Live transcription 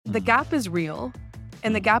the gap is real.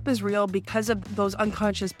 And the gap is real because of those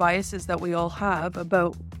unconscious biases that we all have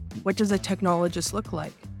about what does a technologist look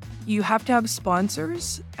like. You have to have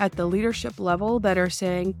sponsors at the leadership level that are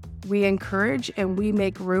saying, we encourage and we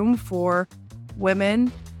make room for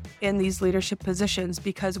women in these leadership positions,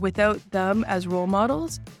 because without them as role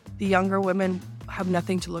models, the younger women have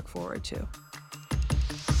nothing to look forward to.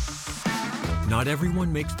 Not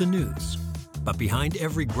everyone makes the news, but behind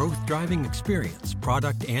every growth-driving experience,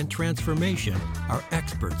 product, and transformation are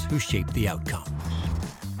experts who shape the outcome.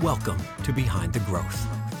 Welcome to Behind the Growth,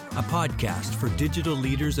 a podcast for digital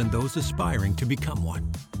leaders and those aspiring to become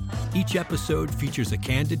one. Each episode features a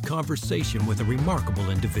candid conversation with a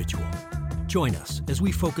remarkable individual. Join us as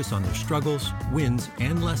we focus on their struggles, wins,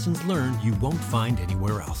 and lessons learned you won't find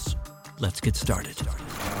anywhere else. Let's get started.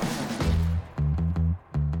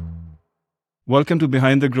 Welcome to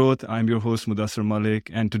Behind the Growth. I'm your host, Mudassar Malik,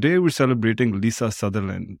 and today we're celebrating Lisa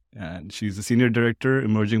Sutherland. And she's the Senior Director,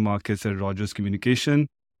 Emerging Markets at Rogers Communication,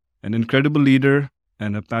 an incredible leader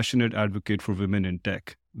and a passionate advocate for women in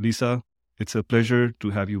tech. Lisa, it's a pleasure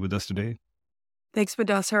to have you with us today. Thanks,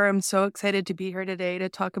 Mudassar. I'm so excited to be here today to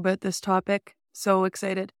talk about this topic. So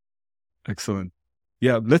excited. Excellent.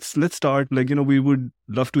 Yeah, let's start. We would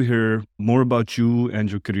love to hear more about you and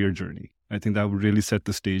your career journey. I think that would really set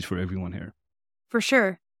the stage for everyone here. For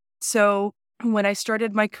sure. So when I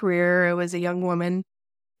started my career, I was a young woman,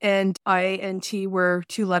 and I and T were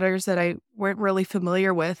two letters that I weren't really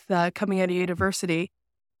familiar with coming out of university.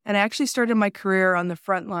 And I actually started my career on the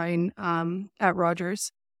front line at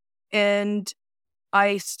Rogers. And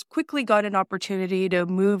I quickly got an opportunity to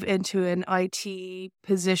move into an IT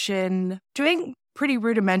position, doing pretty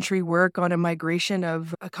rudimentary work on a migration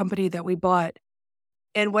of a company that we bought.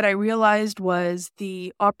 And what I realized was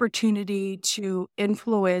the opportunity to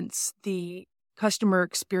influence the customer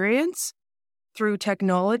experience through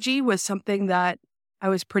technology was something that I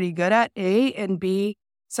was pretty good at, A, and B,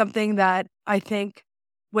 something that I think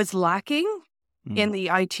was lacking in the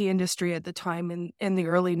IT industry at the time in the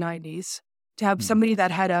early 90s. To have somebody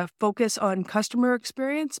that had a focus on customer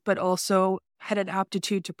experience, but also had an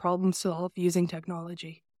aptitude to problem solve using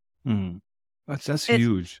technology. That's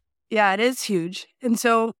huge. Yeah, it is huge. And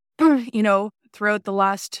so, throughout the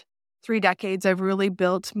last 3 decades, I've really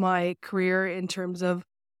built my career in terms of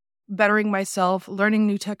bettering myself, learning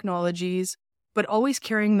new technologies, but always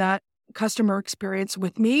carrying that customer experience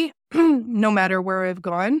with me, no matter where I've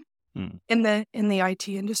gone in the IT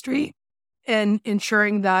industry, and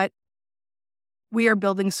ensuring that we are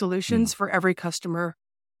building solutions for every customer,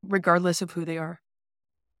 regardless of who they are.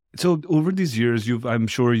 So over these years, I'm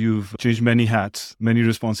sure you've changed many hats, many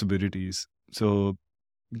responsibilities. So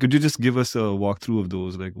could you just give us a walkthrough of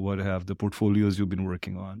those? Like, what have the portfolios you've been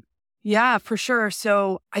working on? Yeah, for sure.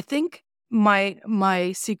 So I think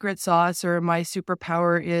my secret sauce or my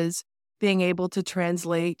superpower is being able to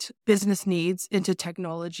translate business needs into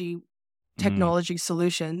technology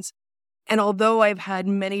solutions. And although I've had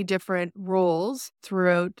many different roles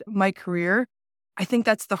throughout my career, I think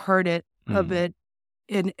that's the heart of it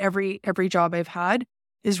in every job I've had,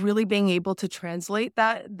 is really being able to translate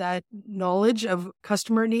that knowledge of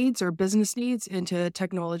customer needs or business needs into a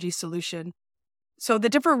technology solution. So the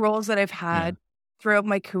different roles that I've had throughout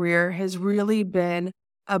my career has really been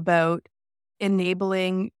about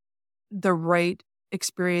enabling the right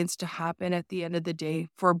experience to happen at the end of the day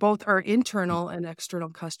for both our internal and external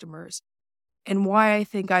customers. And why I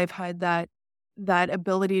think I've had that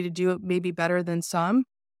ability to do it maybe better than some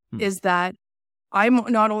is that I'm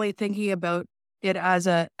not only thinking about it as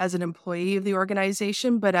an employee of the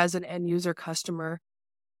organization, but as an end user customer.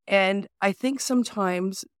 And I think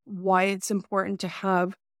sometimes why it's important to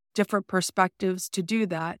have different perspectives to do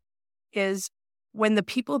that is when the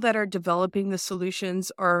people that are developing the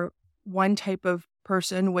solutions are one type of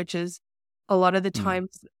person, which is a lot of the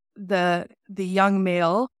times the young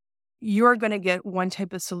male, you're going to get one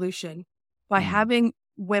type of solution. By having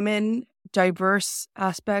women, diverse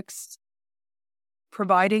aspects,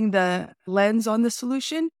 providing the lens on the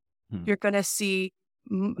solution, you're going to see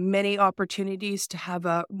many opportunities to have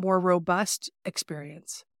a more robust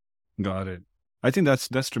experience. Got it. I think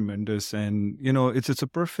that's tremendous. And, it's a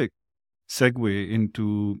perfect segue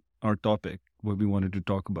into our topic, what we wanted to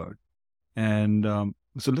talk about. And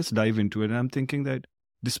so let's dive into it. And I'm thinking that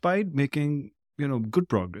despite making, good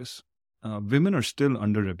progress, women are still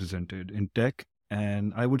underrepresented in tech,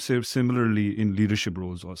 and I would say similarly in leadership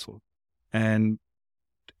roles also. And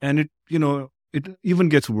it even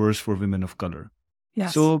gets worse for women of color.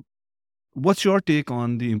 Yes. So what's your take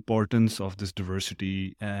on the importance of this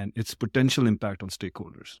diversity and its potential impact on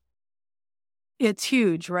stakeholders? It's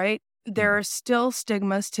huge, right? there are still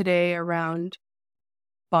stigmas today around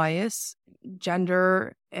bias,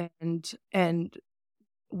 gender, and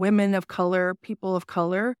women of color, people of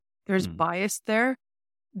color. There's bias there.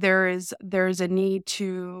 There's a need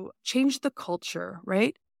to change the culture,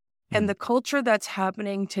 right? And the culture that's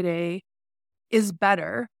happening today is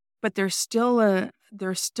better, but there's still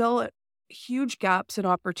huge gaps and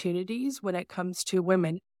opportunities when it comes to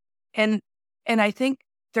women. And I think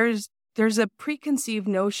there's a preconceived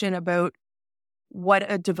notion about what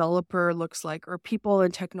a developer looks like or people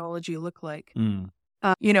in technology look like.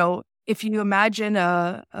 If you imagine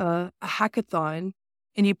a hackathon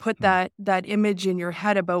and you put that image in your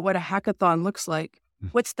head about what a hackathon looks like,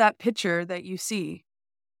 what's that picture that you see?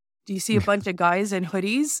 Do you see a bunch of guys in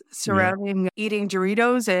hoodies surrounding eating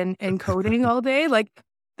Doritos and coding all day? Like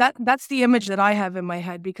that's the image that I have in my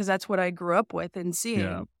head because that's what I grew up with and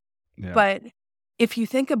seeing. Yeah. But if you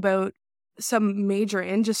think about some major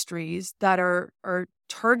industries that are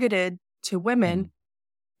targeted to women,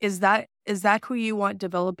 is that who you want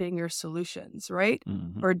developing your solutions, right?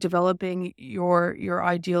 Or developing your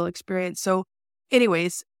ideal experience? So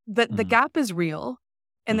anyways, the gap is real.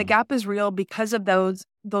 And the gap is real because of those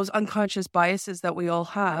unconscious biases that we all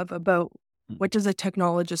have about what does a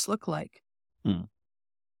technologist look like.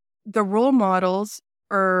 The role models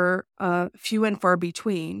are few and far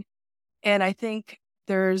between. And I think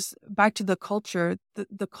there's, back to the culture,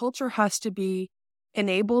 the culture has to be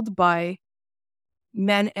enabled by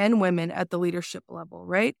men and women at the leadership level,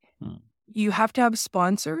 right? You have to have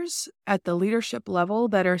sponsors at the leadership level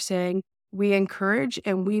that are saying, we encourage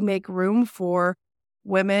and we make room for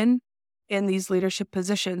women in these leadership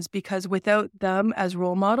positions, because without them as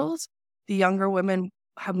role models, the younger women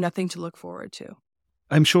have nothing to look forward to.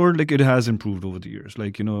 I'm sure like it has improved over the years,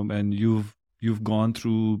 like, and you've gone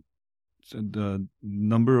through the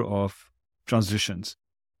number of transitions.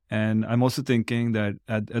 And I'm also thinking that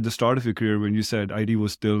at the start of your career, when you said ID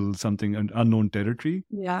was still something, an unknown territory,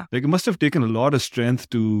 like it must have taken a lot of strength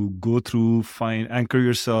to go through, anchor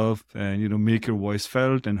yourself and, make your voice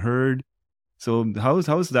felt and heard. So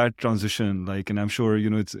how's that transition like? And I'm sure,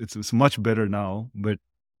 it's much better now, but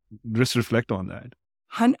just reflect on that.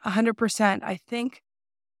 100%. I think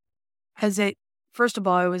first of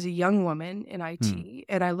all, I was a young woman in IT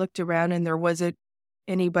and I looked around and there wasn't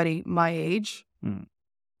anybody my age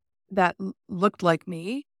that looked like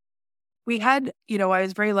me. We had, I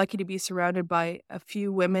was very lucky to be surrounded by a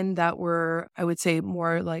few women that were, I would say,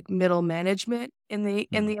 more like middle management in the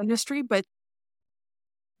industry, but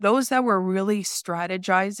those that were really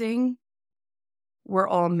strategizing were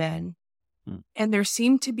all men. And there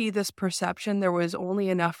seemed to be this perception there was only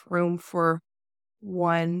enough room for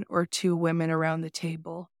one or two women around the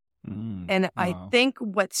table. And wow. I think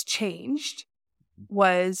what's changed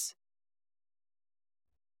was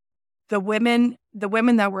the women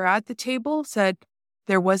that were at the table said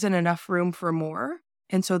there wasn't enough room for more.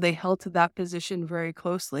 And so they held to that position very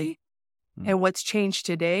closely. And what's changed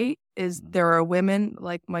today is there are women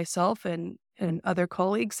like myself and other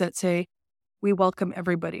colleagues that say, we welcome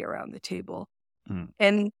everybody around the table.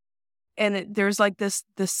 And there's like this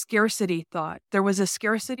scarcity thought. There was a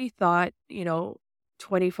scarcity thought,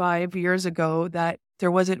 25 years ago that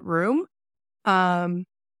there wasn't room. And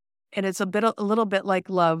it's a little bit like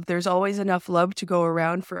love. There's always enough love to go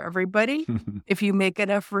around for everybody if you make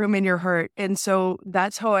enough room in your heart. And so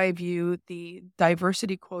that's how I view the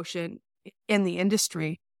diversity quotient in the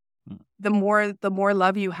industry. The more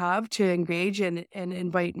love you have to engage and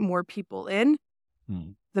invite more people in,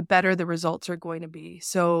 the better the results are going to be.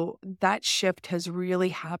 So that shift has really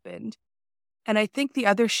happened. And I think the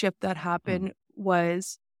other shift that happened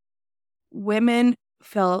was women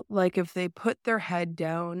felt like if they put their head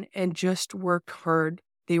down and just worked hard,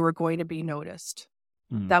 they were going to be noticed.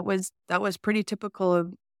 That was pretty typical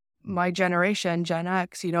of my generation, Gen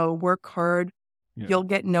X, work hard, you'll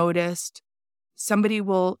get noticed. Somebody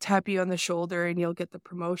will tap you on the shoulder and you'll get the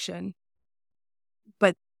promotion.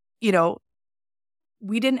 But,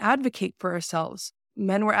 we didn't advocate for ourselves.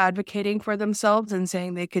 Men were advocating for themselves and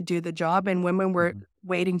saying they could do the job, and women were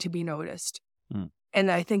waiting to be noticed. And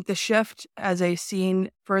I think the shift, as I've seen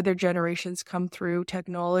further generations come through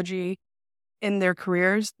technology in their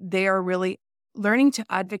careers, they are really learning to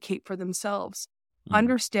advocate for themselves,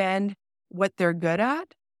 understand what they're good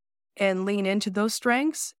at, and lean into those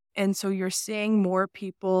strengths. And so you're seeing more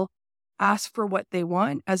people ask for what they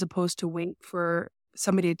want as opposed to wait for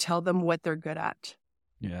somebody to tell them what they're good at.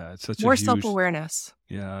 Yeah, it's such more self-awareness.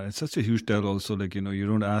 Yeah, it's such a huge tell also, like, you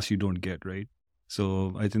don't ask, you don't get, right?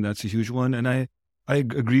 So I think that's a huge one. And I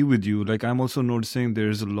agree with you. Like, I'm also noticing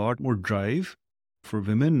there's a lot more drive for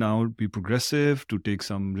women now be progressive, to take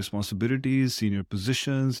some responsibilities, senior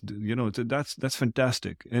positions. That's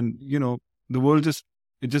fantastic. And the world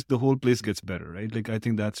the whole place gets better, right? Like I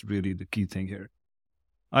think that's really the key thing here.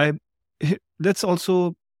 I let's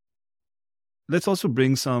also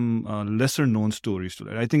bring some lesser known stories to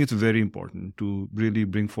that. I think it's very important to really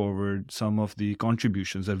bring forward some of the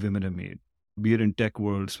contributions that women have made, be it in tech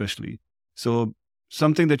world especially. So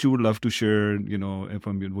something that you would love to share,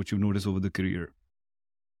 from what you've noticed over the career.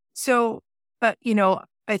 So,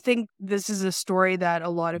 I think this is a story that a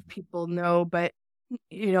lot of people know, but,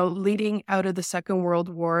 leading out of the Second World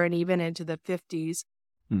War and even into the 50s,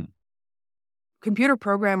 computer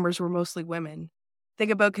programmers were mostly women.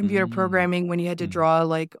 Think about computer programming when you had to draw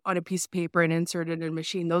like on a piece of paper and insert it in a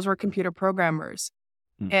machine. Those were computer programmers.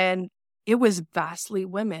 And it was vastly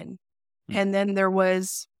women. And then there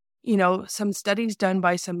was, some studies done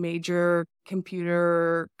by some major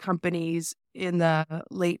computer companies in the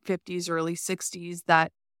late 50s, early 60s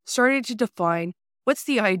that started to define what's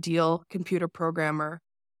the ideal computer programmer.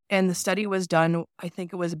 And the study was done, I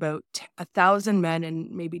think it was about 1,000 men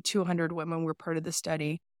and maybe 200 women were part of the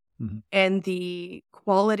study. And the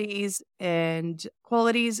qualities and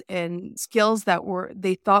skills that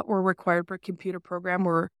they thought were required for a computer program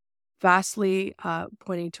were vastly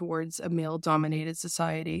pointing towards a male-dominated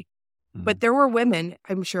society. But there were women,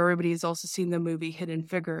 I'm sure everybody's also seen the movie Hidden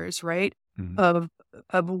Figures, right? Of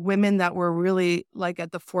women that were really like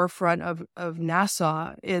at the forefront of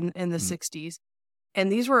NASA in the 60s.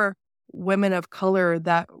 And these were women of color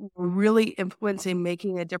that were really influencing,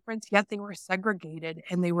 making a difference, yet they were segregated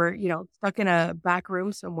and they were, stuck in a back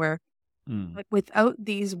room somewhere. But without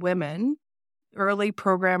these women, early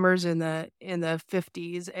programmers in the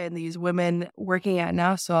 50s and these women working at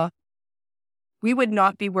NASA, we would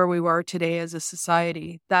not be where we are today as a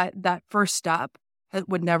society. That first step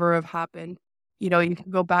would never have happened. You can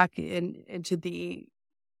go back into the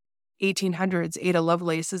 1800s. Ada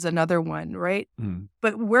Lovelace is another one, right?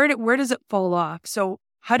 But where does it fall off? So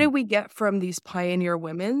how did we get from these pioneer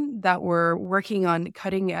women that were working on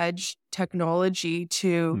cutting edge technology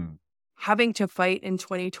to having to fight in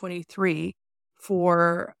 2023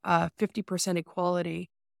 for 50% equality?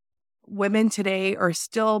 Women today are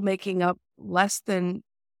still making up less than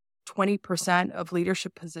 20% of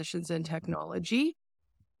leadership positions in technology.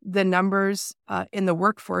 The numbers in the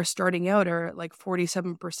workforce starting out are like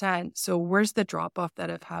 47%. So where's the drop off that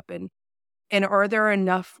have happened? And are there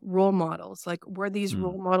enough role models? Like, were these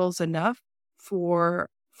role models enough for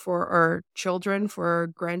our children, for our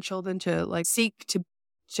grandchildren to like seek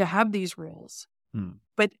to have these roles?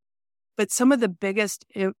 But some of the biggest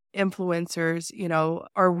influencers,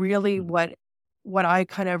 are really what I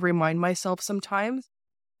kind of remind myself sometimes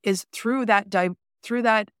is through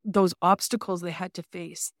those obstacles they had to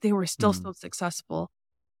face, they were still so successful.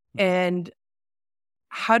 And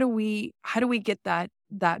how do we get that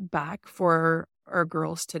back for our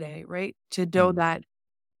girls today, right? To know that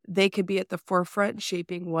they could be at the forefront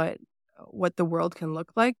shaping what the world can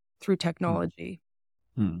look like through technology.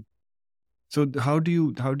 So how do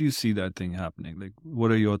you see that thing happening? Like,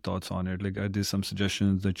 what are your thoughts on it? Like, are there some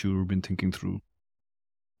suggestions that you've been thinking through?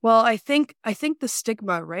 Well, I think the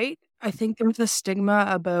stigma, right? I think there's a stigma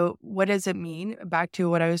about what does it mean, back to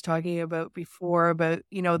what I was talking about before, about,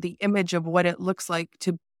 the image of what it looks like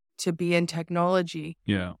to be in technology.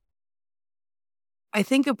 Yeah. I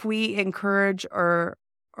think if we encourage our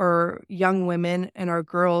young women and our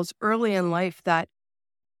girls early in life that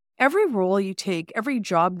every role you take, every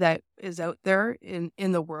job that is out there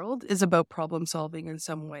in the world is about problem solving in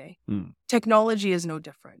some way. Technology is no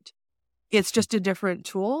different. It's just a different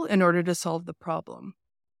tool in order to solve the problem.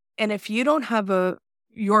 And if you don't have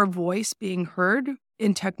your voice being heard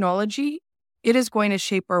in technology, it is going to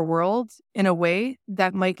shape our world in a way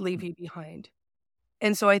that might leave you behind.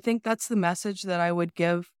 And so I think that's the message that I would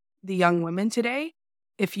give the young women today.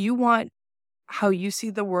 If you want how you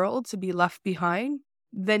see the world to be left behind,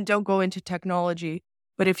 then don't go into technology.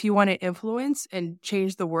 But if you want to influence and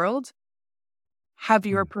change the world, have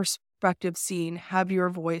your perspective seen, have your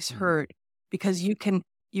voice heard, because you can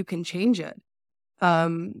change it.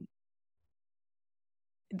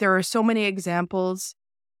 There are so many examples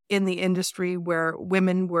in the industry where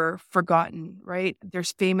women were forgotten, right?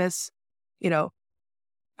 There's famous,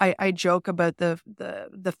 I joke about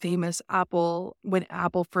the famous Apple, when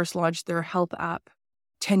Apple first launched their health app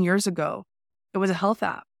 10 years ago. It was a health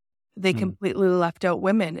app. They completely left out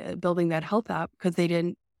women building that health app because they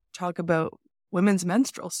didn't talk about women's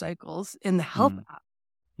menstrual cycles in the health app.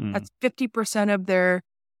 That's 50% of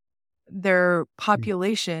their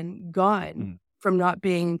population gone from not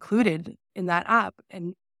being included in that app.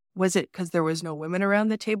 And Was it because there was no women around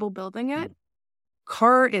the table building it?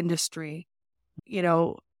 Car industry, you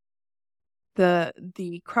know,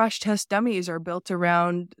 the crash test dummies are built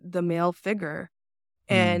around the male figure.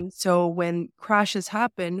 And so when crashes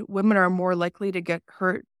happen, women are more likely to get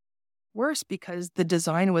hurt worse because the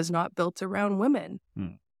design was not built around women.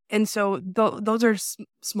 And so those are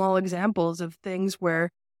small examples of things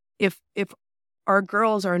where if our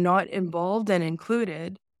girls are not involved and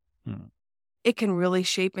included, it can really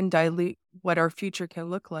shape and dilute what our future can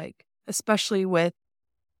look like, especially with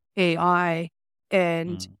AI.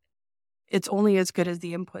 And it's only as good as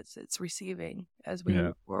the inputs it's receiving as we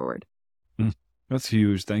move forward. That's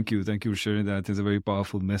huge. Thank you. Thank you for sharing that. It's a very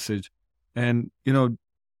powerful message. And,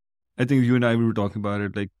 I think you and I were talking about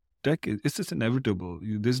it, like tech, it's just inevitable.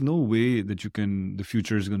 There's no way that the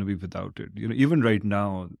future is going to be without it. Even right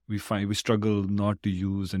now, we struggle not to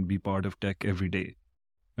use and be part of tech every day,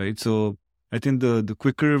 right? So I think the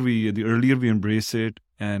earlier we embrace it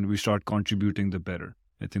and we start contributing, the better.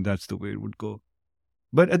 I think that's the way it would go.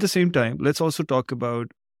 But at the same time, let's also talk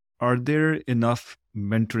about, are there enough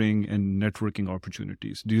mentoring and networking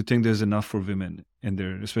opportunities? Do you think there's enough for women in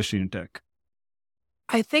there, especially in tech?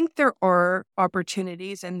 I think there are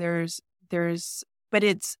opportunities, and but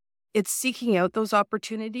it's seeking out those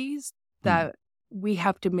opportunities that we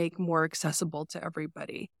have to make more accessible to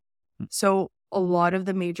everybody. So a lot of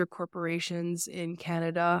the major corporations in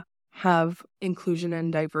Canada have inclusion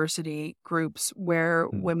and diversity groups where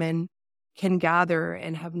women can gather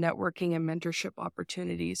and have networking and mentorship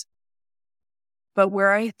opportunities. But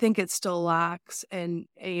where I think it still lacks, and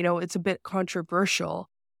it's a bit controversial,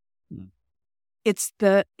 it's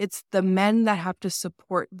the men that have to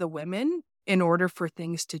support the women in order for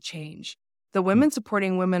things to change. The women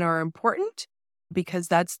supporting women are important because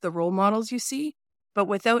that's the role models you see. But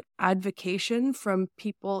without advocation from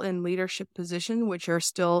people in leadership position, which are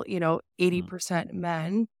still, 80%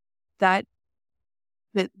 men, that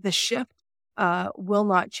the shift will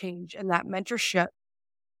not change. And that mentorship,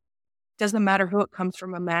 doesn't matter who it comes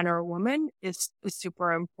from, a man or a woman, is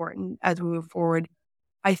super important as we move forward.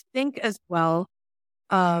 I think as well,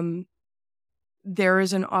 there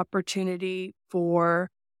is an opportunity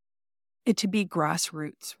for it to be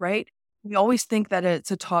grassroots, right? We always think that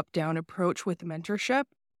it's a top-down approach with mentorship,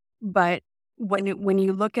 but when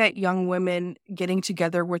you look at young women getting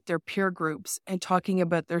together with their peer groups and talking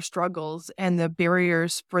about their struggles and the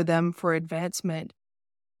barriers for them for advancement,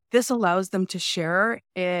 this allows them to share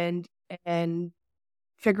and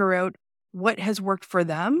figure out what has worked for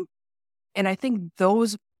them. And I think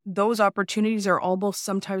those opportunities are almost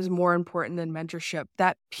sometimes more important than mentorship.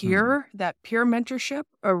 That peer mentorship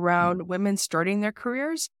around women starting their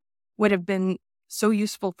careers would have been so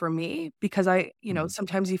useful for me because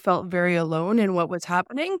sometimes you felt very alone in what was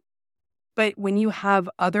happening. But when you have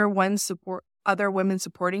other women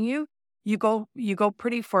supporting you, you go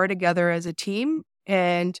pretty far together as a team,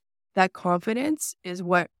 and that confidence is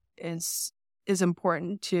what is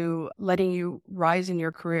important to letting you rise in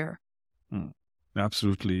your career.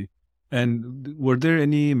 Absolutely. And were there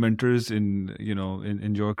any mentors in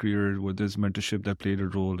your career? Were there's mentorship that played a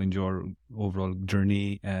role in your overall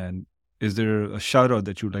journey? And is there a shout out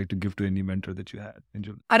that you'd like to give to any mentor that you had?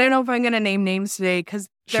 I don't know if I'm going to name names today because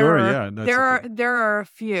there are a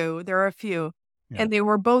few. And they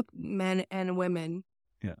were both men and women.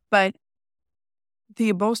 Yeah. But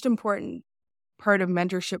the most important part of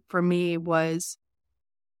mentorship for me was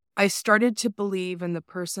I started to believe in the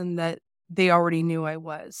person that they already knew I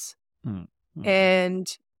was.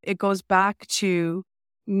 And it goes back to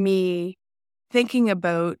me thinking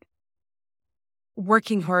about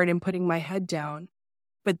working hard and putting my head down.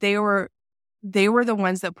 But they were the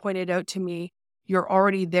ones that pointed out to me, you're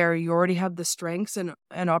already there. You already have the strengths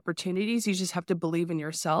and opportunities. You just have to believe in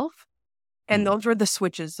yourself. And those were the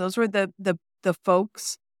switches. Those were the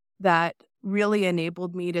folks that really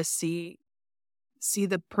enabled me to see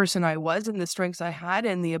the person I was and the strengths I had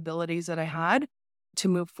and the abilities that I had to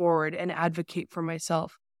move forward and advocate for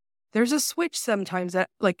myself. There's a switch sometimes that,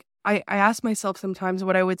 like, I ask myself sometimes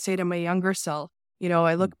what I would say to my younger self.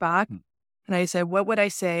 I look back and I said, what would I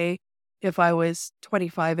say if I was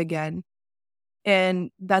 25 again?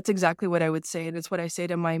 And that's exactly what I would say. And it's what I say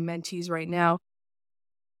to my mentees right now.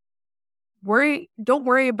 Don't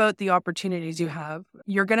worry about the opportunities you have.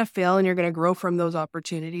 You're going to fail and you're going to grow from those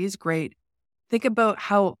opportunities. Great. Think about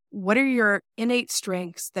what are your innate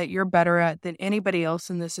strengths that you're better at than anybody else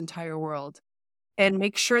in this entire world? And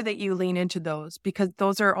make sure that you lean into those, because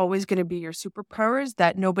those are always going to be your superpowers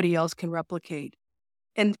that nobody else can replicate.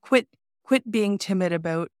 And quit being timid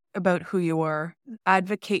about who you are.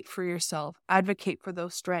 Advocate for yourself. Advocate for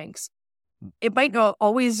those strengths. It might not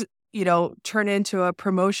always, turn into a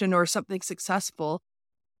promotion or something successful,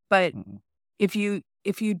 but if you're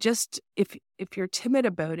timid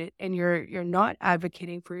about it and you're not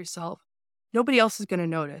advocating for yourself, nobody else is going to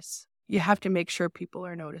notice. You have to make sure people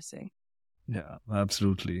are noticing. Yeah,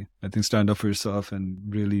 absolutely. I think stand up for yourself and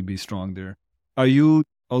really be strong there. Are you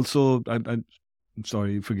also, I'm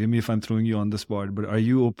sorry, forgive me if I'm throwing you on the spot, but are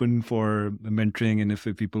you open for mentoring? And if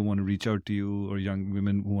people want to reach out to you, or young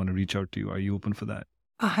women who want to reach out to you, are you open for that?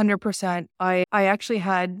 100%. I actually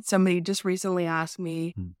had somebody just recently ask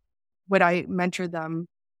me, would I mentor them?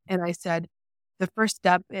 And I said, the first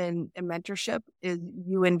step in mentorship is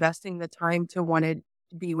you investing the time to want to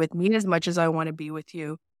be with me as much as I want to be with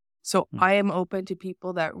you. So I am open to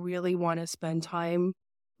people that really want to spend time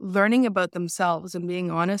learning about themselves and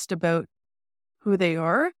being honest about who they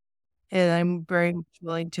are. And I'm very much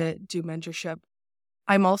willing to do mentorship.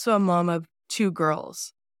 I'm also a mom of 2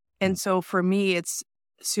 girls. And so for me, it's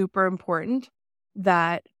super important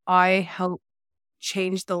that I help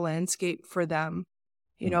change the landscape for them.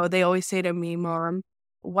 They always say to me, Mom,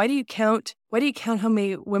 why do you count how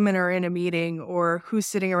many women are in a meeting or who's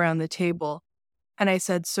sitting around the table? And I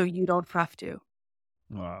said, so you don't have to.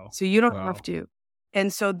 Wow. So you don't have to.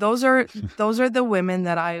 And so those are the women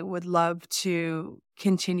that I would love to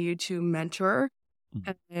continue to mentor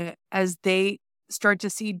as they start to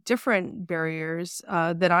see different barriers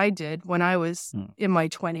that I did when I was in my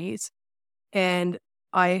 20s. And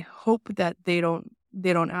I hope that they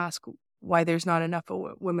don't ask why there's not enough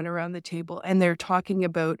women around the table, and they're talking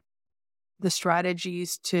about the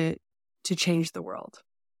strategies to change the world.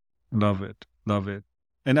 Love it.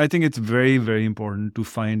 And I think it's very, very important to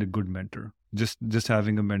find a good mentor. Just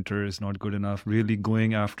having a mentor is not good enough. Really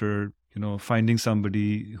going after, finding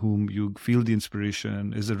somebody whom you feel the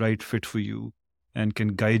inspiration is the right fit for you and can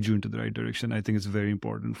guide you into the right direction. I think it's very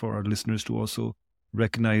important for our listeners to also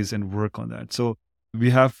recognize and work on that. So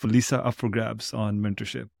we have Lisa up for grabs on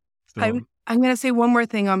mentorship. So, I'm going to say one more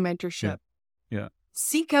thing on mentorship. Yeah.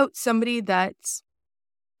 Seek out somebody that's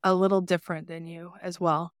a little different than you as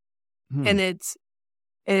well. And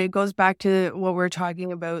it goes back to what we're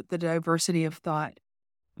talking about, the diversity of thought.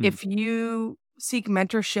 If you seek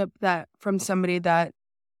mentorship from somebody that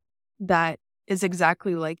is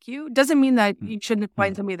exactly like you, doesn't mean that you shouldn't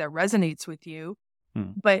find somebody that resonates with you,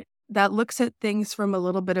 but that looks at things from a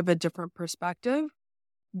little bit of a different perspective.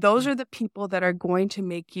 Those are the people that are going to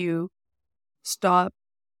make you stop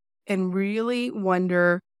and really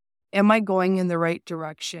wonder, am I going in the right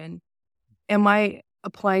direction? Am I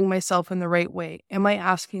applying myself in the right way? Am I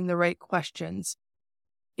asking the right questions?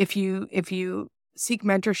 If you seek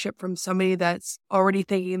mentorship from somebody that's already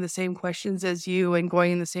thinking the same questions as you and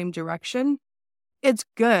going in the same direction, it's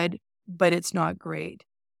good, but it's not great.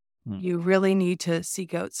 You really need to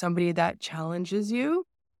seek out somebody that challenges you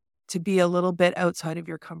to be a little bit outside of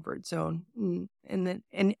your comfort zone. And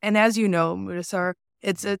as you know, Mudassar,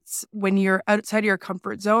 it's when you're outside of your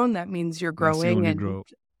comfort zone, that means you're growing.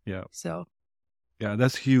 Yeah. So. Yeah,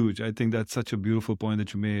 that's huge. I think that's such a beautiful point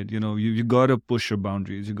that you made. You got to push your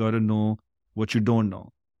boundaries. You got to know what you don't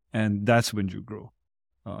know. And that's when you grow.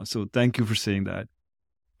 So thank you for saying that.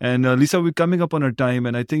 And Lisa, we're coming up on our time,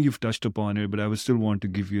 and I think you've touched upon it, but I would still want to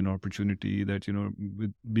give you an opportunity that,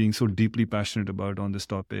 with being so deeply passionate about on this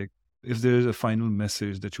topic, if there's a final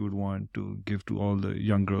message that you would want to give to all the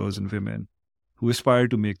young girls and women who aspire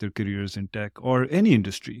to make their careers in tech or any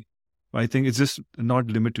industry. I think it's just not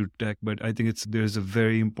limited to tech, but I think there's a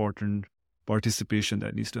very important participation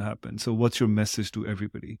that needs to happen. So what's your message to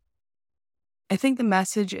everybody? I think the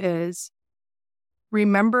message is,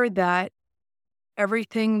 remember that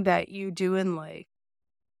everything that you do in life,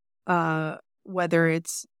 whether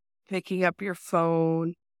it's picking up your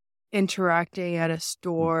phone, interacting at a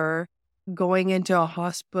store, going into a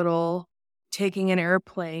hospital, taking an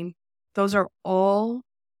airplane, those are all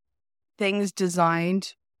things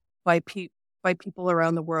designed by people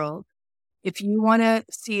around the world. If you want to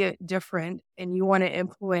see it different and you want to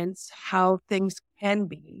influence how things can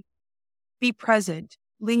be present,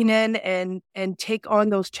 lean in and take on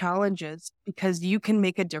those challenges, because you can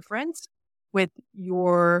make a difference with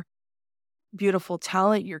your beautiful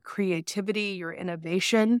talent, your creativity, your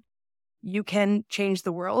innovation. You can change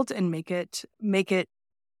the world and make it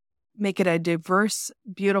a diverse,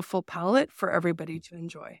 beautiful palette for everybody to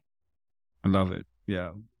enjoy. I love it.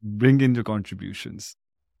 Yeah. Bring in your contributions.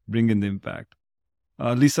 Bring in the impact.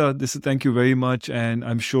 Lisa, thank you very much. And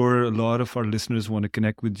I'm sure a lot of our listeners want to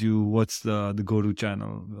connect with you. What's the go-to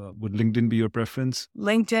channel? Would LinkedIn be your preference?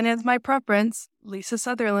 LinkedIn is my preference, Lisa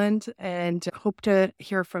Sutherland, and hope to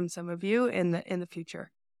hear from some of you in the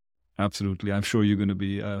future. Absolutely. I'm sure you're going to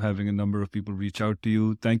be having a number of people reach out to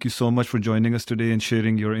you. Thank you so much for joining us today and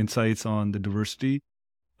sharing your insights on the diversity.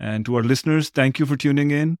 And to our listeners, thank you for tuning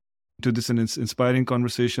in to this inspiring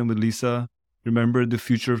conversation with Lisa. Remember, the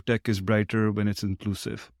future of tech is brighter when it's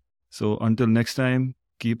inclusive. So until next time,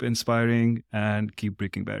 keep inspiring and keep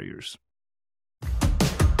breaking barriers.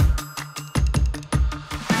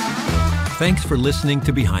 Thanks for listening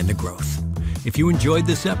to Behind the Growth. If you enjoyed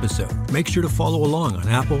this episode, make sure to follow along on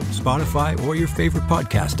Apple, Spotify, or your favorite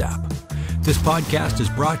podcast app. This podcast is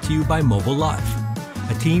brought to you by Mobile Live,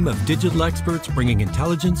 a team of digital experts bringing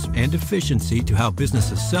intelligence and efficiency to how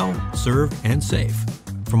businesses sell, serve, and save.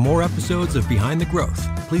 For more episodes of Behind the Growth,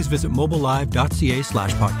 please visit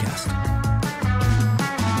mobilelive.ca/podcast.